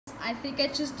I think I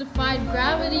just defied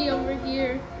gravity over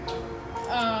here.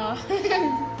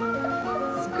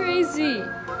 It's crazy.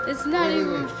 It's not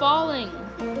even falling.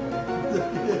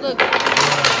 Look,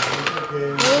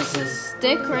 there's a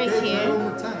stick right here,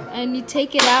 and you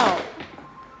take it out,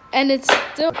 and it's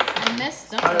still. I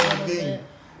messed up a little bit,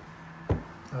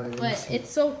 but it's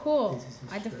so cool.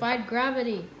 I defied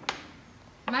gravity.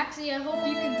 Maxie, I hope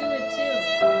you can do it too.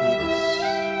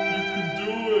 You can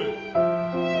do it.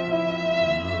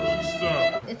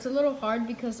 Stop. It's a little hard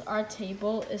because our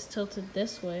table is tilted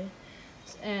this way,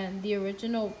 and the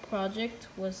original project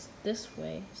was this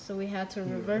way, so we had to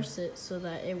reverse it so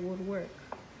that it would work.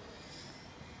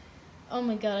 Oh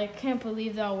my god, I can't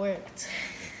believe that worked.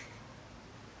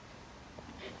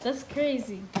 That's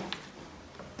crazy.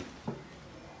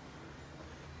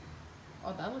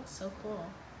 Oh, that looks so cool.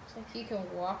 It's like you can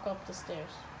walk up the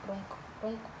stairs. Bonk,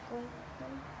 bonk, bonk,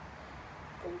 bonk,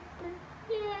 bonk, bonk.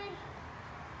 Yay.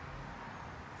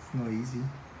 It's not easy.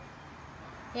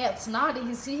 Yeah, it's not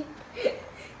easy.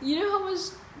 You know how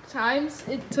much times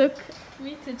it took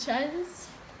me to try this?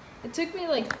 It took me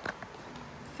like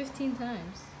 15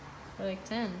 times. Or like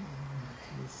 10.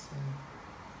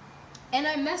 And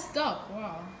I messed up.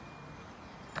 Wow.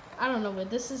 I don't know, but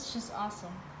this is just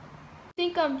awesome.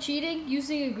 Think I'm cheating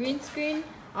using a green screen?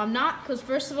 I'm not, because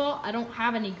first of all, I don't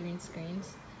have any green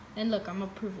screens. And look, I'm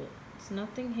gonna prove it. There's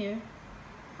nothing here.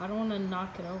 I don't want to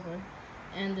knock it over.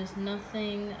 And there's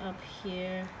nothing up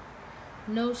here.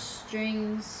 No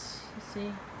strings, you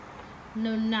see?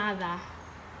 No nada.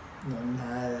 No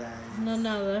nada. No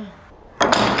nada.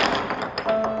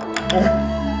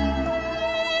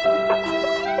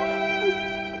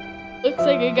 Looks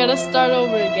like I gotta start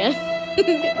over again.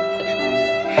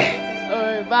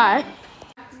 Alright, bye.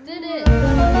 Did it!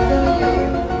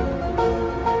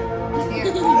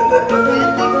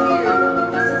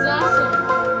 This is awesome.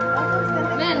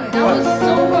 Man, that was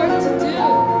so hard to do.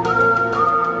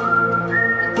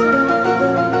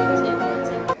 It's so hard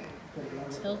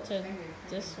to tilted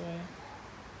this way.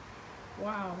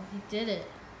 Wow, he did it.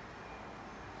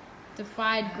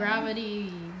 Defied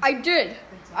gravity. I did.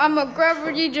 I'm a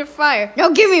gravity defier. Now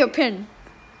give me a pin.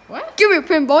 What? Give me a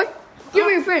pin, boy. Give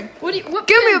me a pin. What? What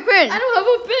Give pin? me a pin. I don't have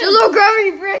a pin. The little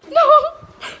gravity pin. No.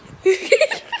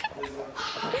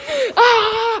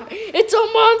 Ah! It's a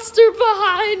monster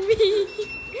behind me.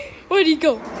 Where'd he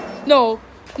go? No.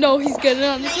 No, he's getting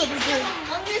on this other board.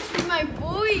 Among Us with my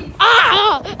boys.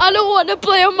 Ah! I don't want to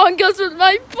play Among Us with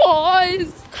my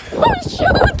boys. Oh,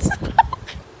 shoot.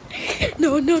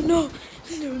 No, no, no.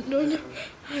 No, no, no.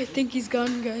 I think he's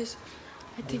gone, guys.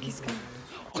 I think he's gone.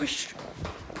 Oh, shoot.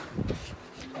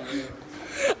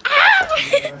 Ah!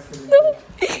 No.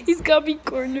 He's got me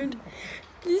cornered.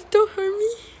 Please don't hurt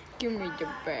me. Give me the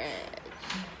badge.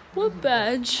 What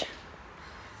badge?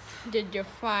 The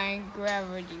defying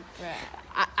gravity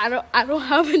badge. I don't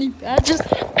have any badges.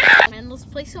 Man, let's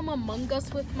play some Among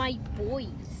Us with my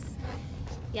boys.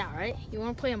 Yeah, right? You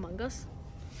wanna play Among Us?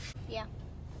 Yeah.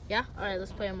 Yeah? Alright,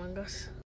 let's play Among Us.